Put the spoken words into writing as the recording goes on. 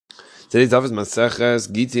Today's daf is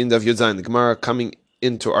Maseches Gittin daf Yudzayin. The Gemara coming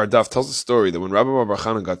into our daf tells a story that when Rabbi Bar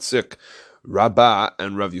Chana got sick, Rabbah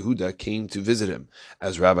and Rav Yehuda came to visit him.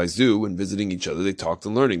 As rabbis do, when visiting each other, they talked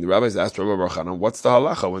and learning. The rabbis asked Rabbi Bar Chana, what's the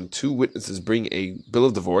halacha when two witnesses bring a bill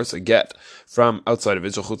of divorce, a get, from outside of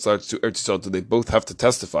Israel, Chutzlar to Eretz Yisrael, do they both have to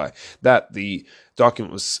testify that the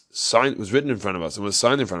document was signed, was written in front of us, and was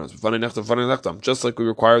signed in front of us, just like we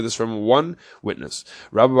require this from one witness?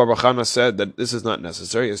 Rabbi Bar Chana said that this is not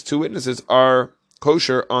necessary, as two witnesses are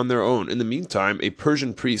kosher on their own. In the meantime, a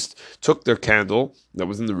Persian priest took their candle that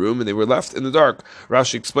was in the room and they were left in the dark.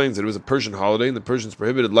 Rashi explains that it was a Persian holiday and the Persians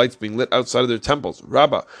prohibited lights being lit outside of their temples.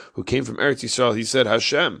 Rabbah, who came from Eretz Yisrael, he said,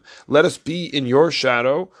 Hashem, let us be in your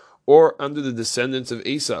shadow or under the descendants of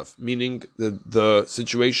Esav, meaning the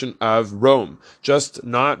situation of Rome. Just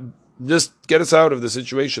get us out of the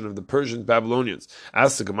situation of the Persians, Babylonians.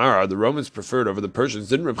 Ask the Gemara, the Romans preferred over the Persians.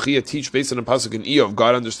 Didn't Reb Chia teach based on a pasuk in Eov,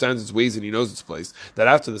 God understands its ways and he knows its place, that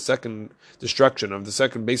after the second destruction of the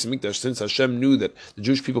second Beis Hamikdash, since Hashem knew that the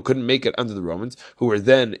Jewish people couldn't make it under the Romans, who were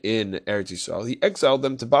then in Eretz Yisrael, he exiled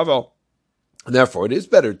them to Bavel. And therefore, it is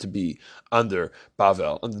better to be under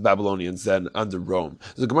Bavel, under the Babylonians, than under Rome.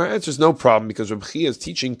 So the Gemara answers no problem because Reb Chia's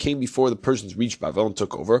teaching came before the Persians reached Bavel and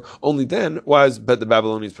took over. Only then was the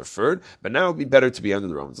Babylonians preferred, but now it would be better to be under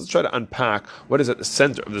the Romans. Let's try to unpack what is at the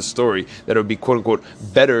center of the story that it would be, quote unquote,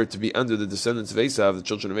 better to be under the descendants of Esav, the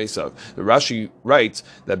children of Esav. The Rashi writes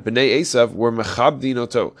that Bnei Esav were mechabdin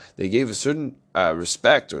oto. They gave a certain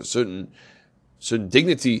respect or a certain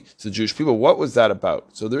dignity to the Jewish people. What was that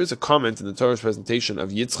about? So there is a comment in the Torah's presentation of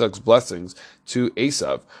Yitzchak's blessings to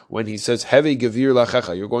Esav when he says, Heve gevir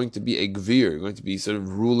lachecha, you're going to be a gevir, you're going to be sort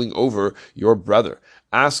of ruling over your brother.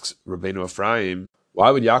 Asks Rabbeinu Ephraim, why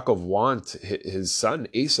would Yaakov want his son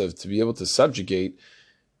Esav to be able to subjugate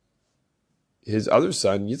his other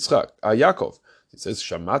son Yaakov? It says,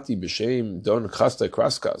 Shamati b'shem don chasta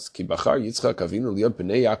kraskas, ki bachar Yitzchak avinu liot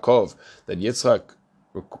b'nei Yaakov, that Yitzchak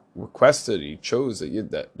requested, he chose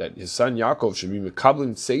that his son Yaakov should be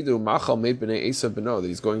mekablim seidu machal meit b'nei Esav beno, that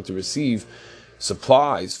he's going to receive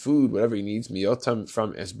supplies, food, whatever he needs, miyotam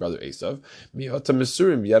from his brother Esav, miyotam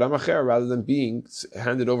mesurim yadam acher, rather than being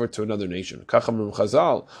handed over to another nation. Kacham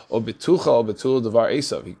Chazal o betucha o betul devar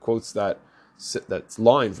Esav. He quotes that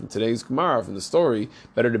line from today's Gemara, from the story,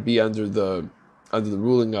 better to be under the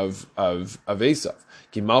ruling of Esav.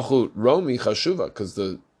 Ki malchut Romi chashuva, because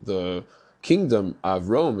the kingdom of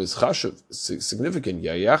Rome is chashuv, significant.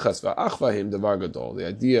 Yayachas va'achvahim devar gadol. The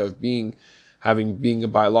idea of being a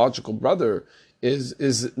biological brother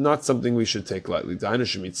is not something we should take lightly. Another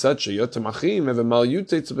approach of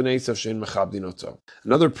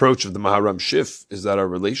the Maharam Shif is that our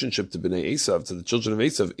relationship to Bnei Esav, to the children of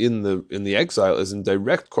Esav in the exile, is in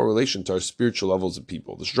direct correlation to our spiritual levels of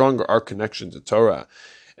people. The stronger our connection to Torah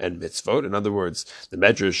and mitzvot. In other words, the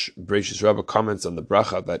Medrash Bereishis Rabbah comments on the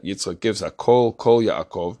bracha that Yitzchak gives, Kol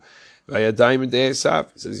Yaakov, Vayadayim B'nei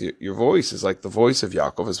Esav. He says, your voice is like the voice of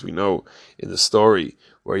Yaakov, as we know in the story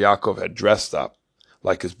where Yaakov had dressed up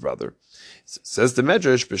like his brother. It says the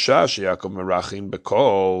Medrash, B'shash Yaakov Merachim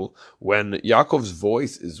B'kol, when Yaakov's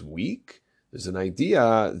voice is weak, there's an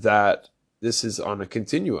idea that this is on a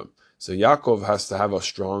continuum. So Yaakov has to have a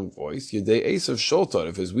strong voice. Yedei Esav Sholtot.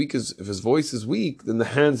 If his voice is weak, then the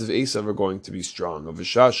hands of Esav are going to be strong. Of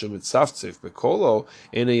Vishashim Mitzaftzif Bekolo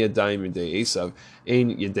Ene Yadayim Yedei Esav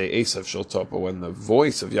Ein Yedei Esav Sholtot. But when the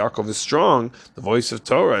voice of Yaakov is strong, the voice of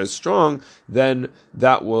Torah is strong, then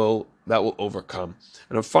that will overcome.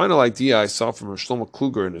 And a final idea I saw from Shlomo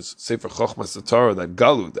Kluger in his Sefer Chochmas Torah, that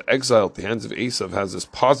Galut, the exile at the hands of Esav, has this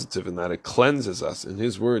positive in that it cleanses us. In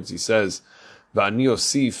his words, he says, Va'ani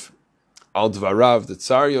Osif Al dvarav the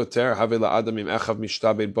tsar yoter have la'adam im echav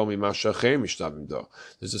mishtabed bo mima shecher mishtabim do.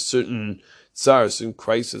 There's a certain tsar, a certain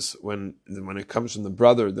crisis when it comes from the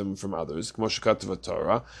brother than from others. Kmo shekatav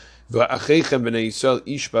Torah va'acheichem b'nei Yisrael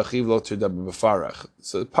ish b'achiv lo tirda b'farach.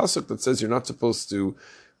 So the pasuk that says you're not supposed to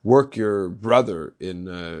work your brother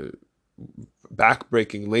in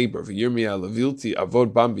back-breaking labor. V'yirmiyah levilti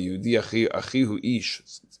avod bambi yudi achihu ish.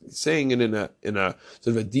 Saying it in a sort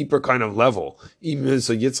of a deeper kind of level. Even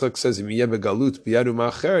so, Yitzchak says, it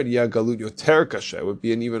would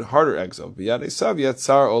be an even harder exile. But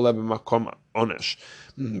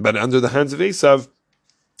under the hands of Esav,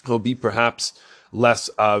 he'll be perhaps less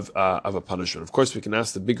of a punishment. Of course, we can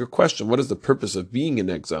ask the bigger question, what is the purpose of being in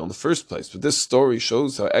exile in the first place? But this story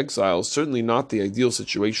shows how exile is certainly not the ideal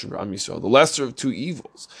situation for Am Yisrael, the lesser of two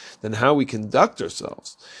evils, than how we conduct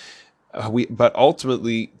ourselves. But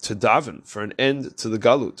ultimately to daven for an end to the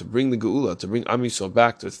galut, to bring the geula, to bring Am Yisrael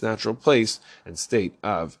back to its natural place and state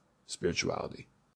of spirituality.